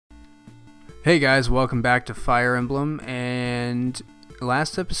Hey guys, welcome back to Fire Emblem, and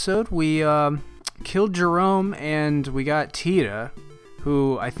last episode we killed Jerome and we got Tita,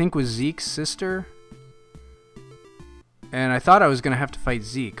 who I think was Zeke's sister. And I thought I was going to have to fight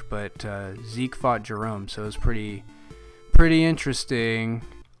Zeke, but Zeke fought Jerome, so it was pretty interesting,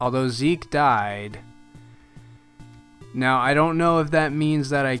 although Zeke died. Now, I don't know if that means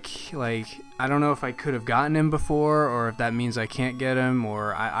that I don't know if I could have gotten him before, or if that means I can't get him,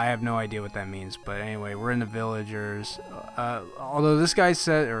 or I have no idea what that means. But anyway, we're in the villagers. Although this guy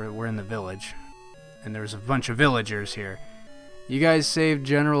said, or we're in the village, and there's a bunch of villagers here. You guys saved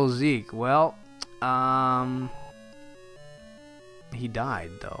General Zeke. Well, he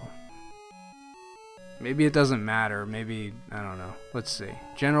died, though. Maybe it doesn't matter. Maybe, I don't know. Let's see.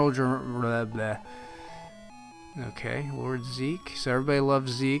 Okay, Lord Zeke. So everybody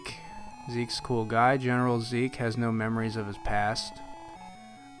loves Zeke. Zeke's a cool guy. General Zeke has no memories of his past.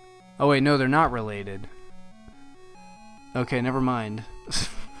 Oh wait, no, they're not related. Okay, never mind.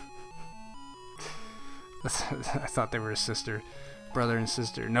 I thought they were a sister. Brother and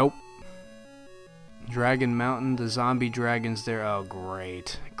sister. Nope. Dragon Mountain, the zombie dragon's there. Oh,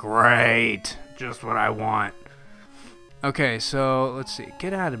 great. Great! Just what I want. Okay, so let's see.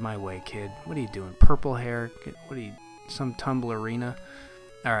 Get out of my way, kid. What are you doing? Purple hair? What are you? Some tumblerina?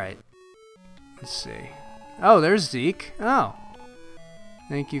 Alright. Let's see. Oh, there's Zeke. Oh.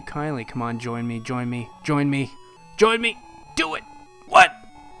 Thank you kindly. Come on, join me. Join me. Join me. Join me. Do it. What?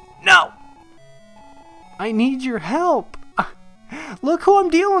 No. I need your help. Look who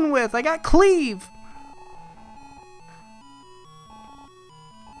I'm dealing with. I got Cleve.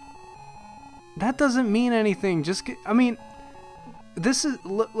 That doesn't mean anything. Just get, I mean, this is,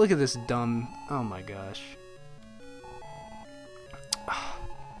 look at this dumb, oh my gosh.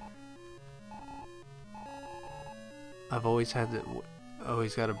 I've always had the, oh,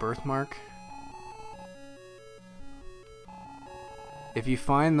 he's got a birthmark. If you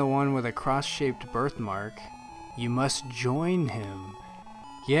find the one with a cross-shaped birthmark, you must join him.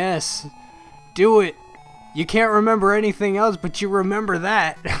 Yes, do it. You can't remember anything else, but you remember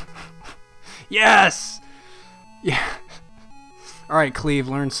that. Yes! Yeah. Alright, Cleve,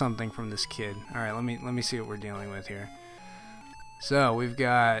 learn something from this kid. Alright, let me see what we're dealing with here. So, we've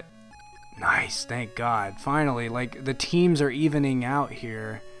got... Nice, thank God. Finally, like, the teams are evening out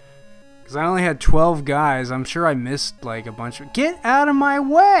here. Because I only had 12 guys. I'm sure I missed, like, a bunch of... Get out of my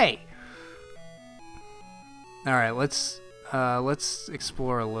way! Alright, let's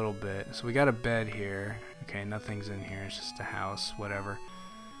explore a little bit. So, we got a bed here. Okay, nothing's in here. It's just a house, whatever.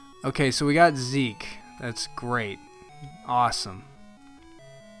 Okay, so we got Zeke. That's great. Awesome.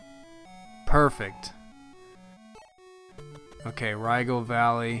 Perfect. Okay, Rigo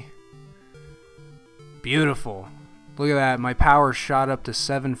Valley. Beautiful. Look at that. My power shot up to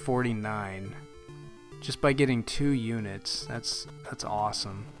 749 just by getting 2 units. That's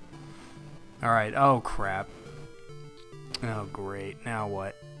awesome. Alright, oh crap. Oh great. Now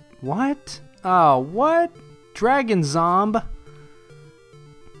what? What? Oh, what? Dragon Zomb.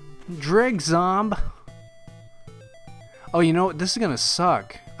 Dreg Zomb. Oh, you know what? This is gonna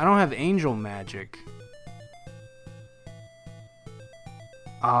suck. I don't have angel magic.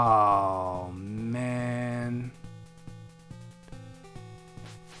 Oh, man.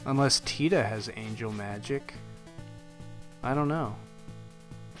 Unless Tita has angel magic. I don't know.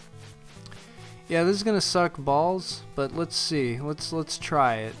 Yeah, this is gonna suck balls, but let's see. Let's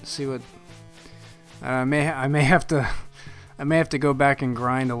try it. See what I may have to go back and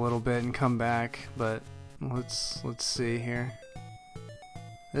grind a little bit and come back, but let's see here.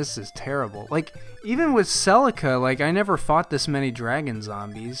 This is terrible. Like, even with Celica, like, I never fought this many dragon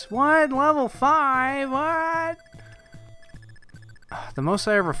zombies. What? Level 5? What? The most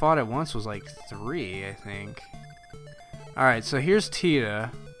I ever fought at once was like 3, I think. Alright, so here's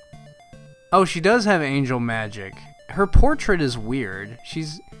Tita. Oh, she does have angel magic. Her portrait is weird. She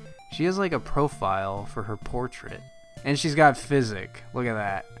has like a profile for her portrait. And she's got physic. Look at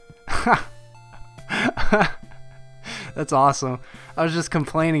that. That's awesome. I was just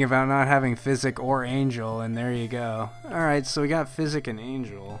complaining about not having physic or angel, and there you go. Alright, so we got physic and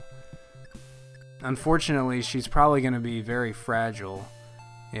angel. Unfortunately, she's probably going to be very fragile.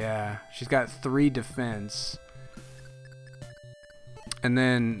 Yeah, she's got 3 defense. And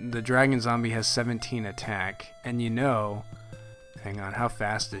then the dragon zombie has 17 attack. And you know... Hang on, how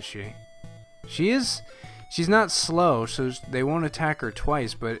fast is she? She's not slow, so they won't attack her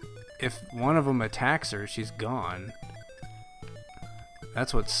twice, but if one of them attacks her, she's gone.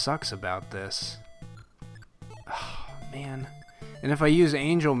 That's what sucks about this. Oh, man. And if I use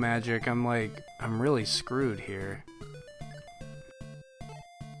angel magic, I'm really screwed here.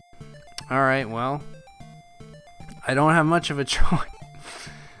 Alright, well. I don't have much of a choice.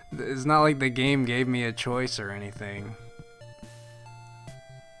 It's not like the game gave me a choice or anything.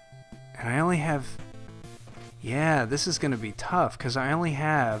 And I only have... Yeah, this is gonna be tough, because I only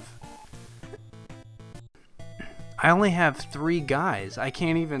have 3 guys. I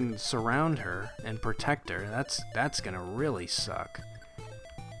can't even surround her and protect her. That's gonna really suck.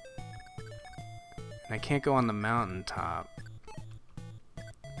 And I can't go on the mountaintop.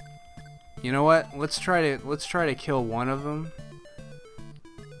 You know what? Let's try to kill one of them.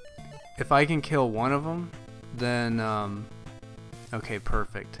 If I can kill one of them, then okay,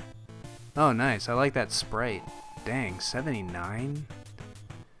 perfect. Oh, nice. I like that sprite. Dang, 79.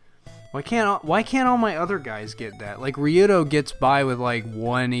 Why can't all my other guys get that? Like Ryudo gets by with like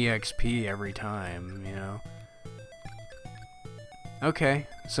 1 EXP every time, you know. Okay,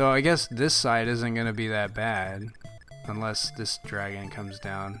 so I guess this side isn't gonna be that bad unless this dragon comes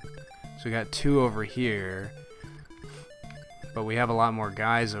down. So we got 2 over here, but we have a lot more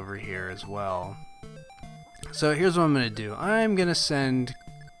guys over here as well. So here's what I'm gonna do. I'm gonna send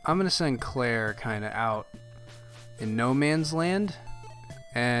Claire kind of out in no man's land,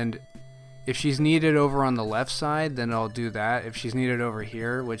 and if she's needed over on the left side, then I'll do that. If she's needed over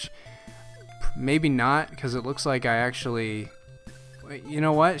here, which maybe not, because it looks like I actually... You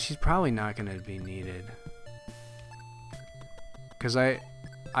know what? She's probably not going to be needed. Because I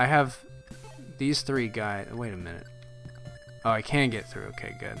have these 3 guys... Wait a minute. Oh, I can get through.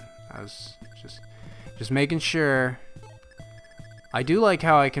 Okay, good. I was just making sure. I do like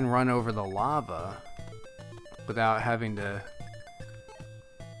how I can run over the lava without having to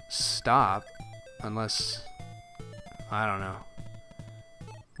stop, unless, I don't know.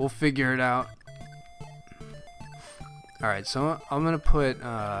 We'll figure it out. Alright, so I'm gonna put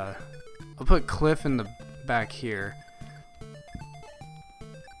I'll put Cliff in the back here,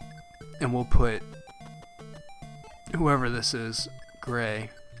 and we'll put whoever this is, Gray.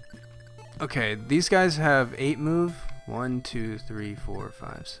 Okay, these guys have 8 move. 1, 2, 3, 4,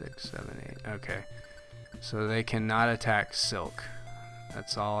 5, 6, 7, 8. Okay, so they cannot attack Silk.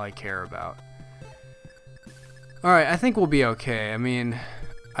 That's all I care about. Alright, I think we'll be okay. I mean,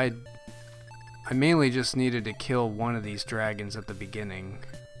 I mainly just needed to kill one of these dragons at the beginning.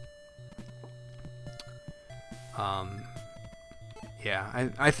 Yeah,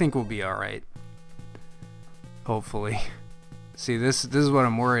 I think we'll be alright. Hopefully. See, this is what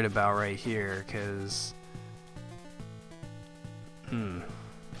I'm worried about right here, because...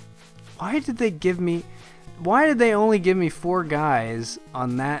 Why did they only give me 4 guys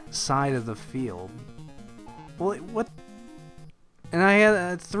on that side of the field? Well, what? And I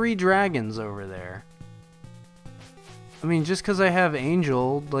had 3 dragons over there. I mean, just because I have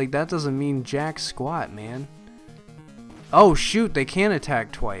Angel, like, that doesn't mean jack squat, man. Oh, shoot, they can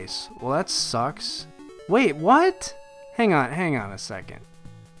attack twice. Well, that sucks. Wait, what? Hang on a second.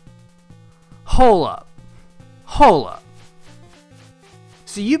 Hold up.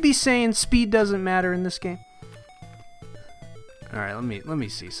 So you be saying speed doesn't matter in this game? Alright, let me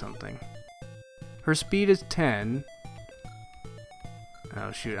see something. Her speed is 10.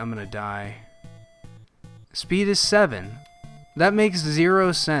 Oh shoot, I'm gonna die. Speed is 7. That makes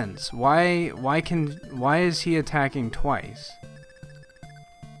 0 sense. Why is he attacking twice?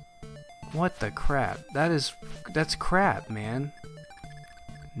 What the crap? That's crap, man.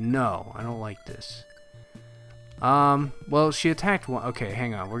 No, I don't like this. Well, she attacked one. Okay,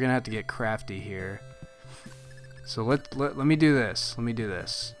 hang on. We're gonna have to get crafty here. So let me do this. Let me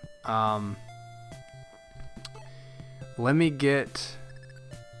get...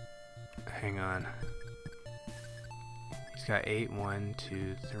 Hang on. He's got 8. 1,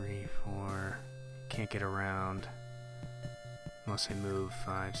 2, 3, 4. Can't get around. Unless I move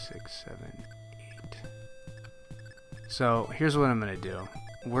 5, 6, 7, 8. So, here's what I'm gonna do.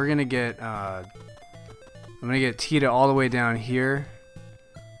 We're gonna get, I'm gonna get Tita all the way down here.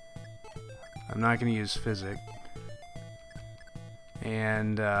 I'm not gonna use Physic.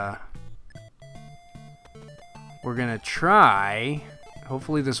 And, we're gonna try.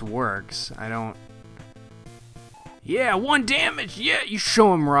 Hopefully this works. Yeah, 1 damage! Yeah, you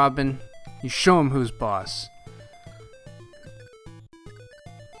show him, Robin. You show him who's boss.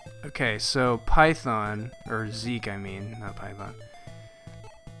 Okay, so Python, or Zeke, I mean, not Python.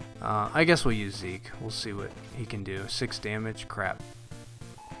 I guess we'll use Zeke. We'll see what he can do. 6 damage. Crap.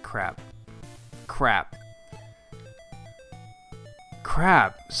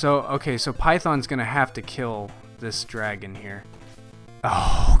 So, okay, so Python's gonna have to kill this dragon here.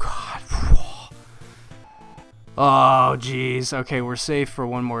 Oh, God. Oh, jeez. Okay, we're safe for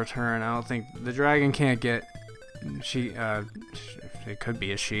 1 more turn. I don't think... The dragon can't get... It could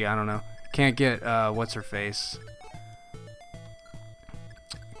be a she, I don't know. Can't get, what's her face.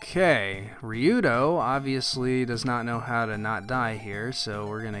 Okay, Ryudo obviously does not know how to not die here, so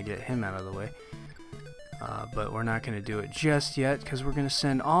we're gonna get him out of the way. But we're not gonna do it just yet, because we're gonna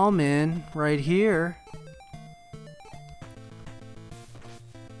send Almin right here.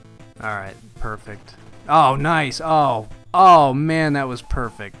 Alright, perfect. Oh, nice! Oh man, that was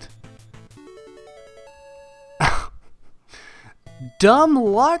perfect. Dumb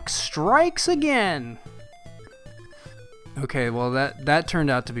luck strikes again! Okay, well that turned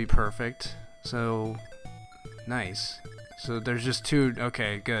out to be perfect. So, nice. So there's just two,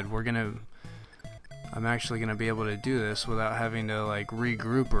 okay, good. I'm actually gonna be able to do this without having to like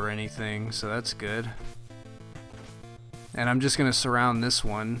regroup or anything, so that's good. And I'm just gonna surround this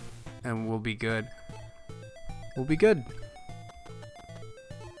one, and we'll be good. We'll be good.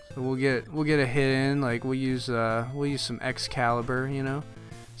 So we'll get a hit in, like we'll use some Excalibur, you know?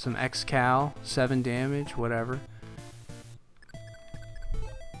 Some Excal, 7 damage, whatever.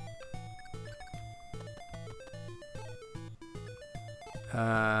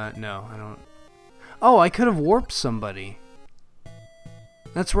 No, I don't. Oh, I could have warped somebody.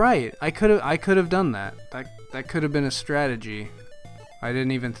 That's right. I could have done that. That could have been a strategy. I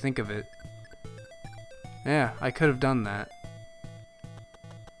didn't even think of it. Yeah, I could have done that.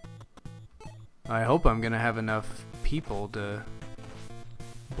 I hope I'm gonna have enough people to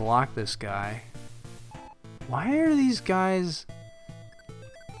block this guy. Why are these guys?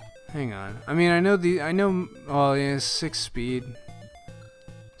 Hang on. I mean, I know. Oh, yeah, 6 speed,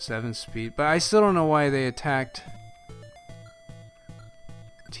 7 speed, but I still don't know why they attacked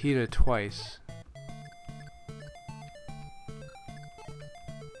Tita twice.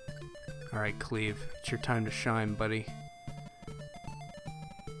 Alright, Cleve, it's your time to shine, buddy.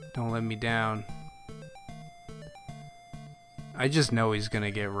 Don't let me down. I just know he's gonna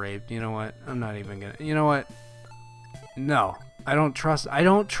get raped. You know what? I'm not even gonna. You know what? No, I don't trust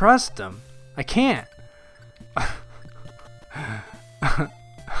him. I can't.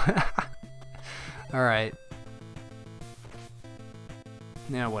 Alright.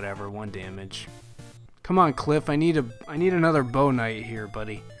 Yeah, whatever. 1 damage. Come on, Cliff. I need another bow knight here,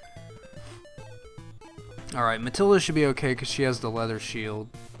 buddy. Alright, Matilda should be okay because she has the leather shield.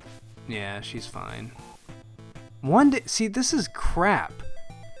 Yeah, she's fine. See, this is crap.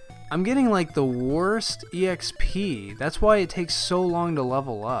 I'm getting like the worst EXP. That's why it takes so long to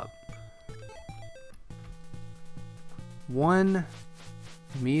level up. 1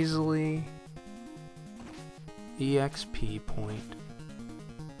 measly EXP point.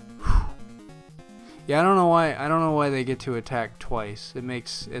 Whew. Yeah, I don't know why they get to attack twice.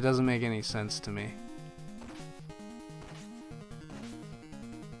 It doesn't make any sense to me.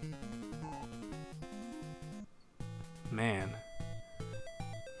 Man.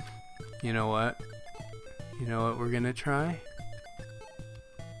 You know what? You know what we're gonna try?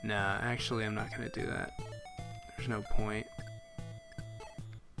 Nah, actually I'm not gonna do that. There's no point.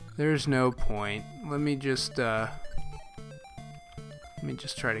 There's no point. Let me just try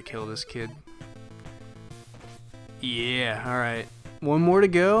to kill this kid. Yeah, alright. 1 more to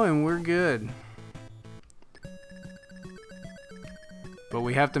go and we're good. But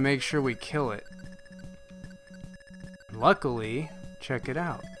we have to make sure we kill it. Luckily, check it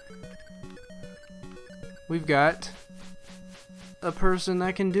out. We've got a person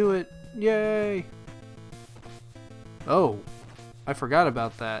that can do it. Yay! Oh, I forgot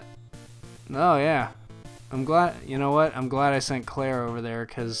about that. Oh yeah. I'm glad, you know what? I'm glad I sent Claire over there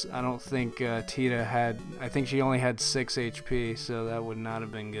because I don't think Tita had, I think she only had 6 HP, so that would not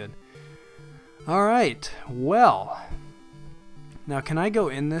have been good. Alright, well. Now can I go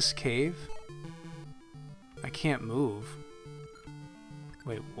in this cave? I can't move.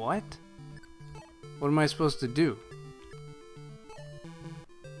 Wait, what? What am I supposed to do?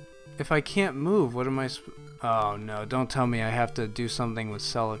 If I can't move, what am I Oh no, don't tell me I have to do something with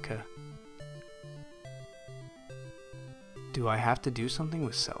Celica. Do I have to do something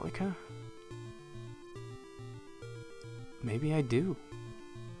with Celica? Maybe I do.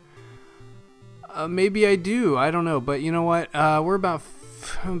 Maybe I do. I don't know. But you know what? We're about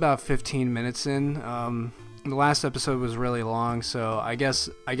 15 minutes in. The last episode was really long, so I guess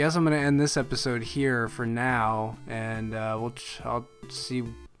I'm gonna end this episode here for now, and I'll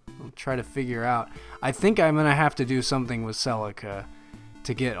try to figure out. I think I'm gonna have to do something with Celica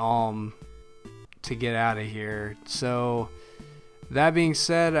to get to get out of here. So that being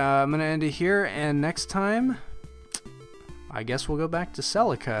said, I'm gonna end it here, and next time I guess we'll go back to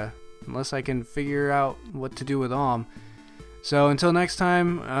Celica, unless I can figure out what to do with Alm. So until next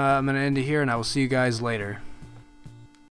time, I'm gonna end it here, and I will see you guys later.